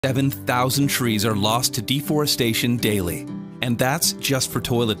7,000 trees are lost to deforestation daily, and that's just for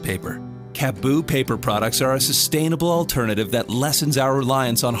toilet paper. Caboo Paper products are a sustainable alternative that lessens our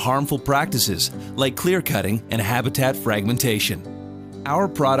reliance on harmful practices like clear cutting and habitat fragmentation. Our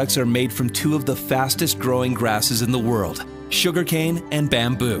products are made from two of the fastest growing grasses in the world, sugarcane and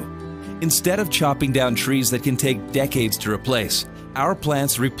bamboo. Instead of chopping down trees that can take decades to replace, our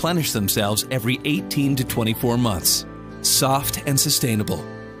plants replenish themselves every 18 to 24 months. Soft and sustainable.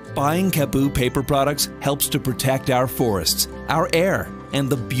 Buying Caboo Paper products helps to protect our forests, our air, and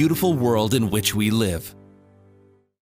the beautiful world in which we live.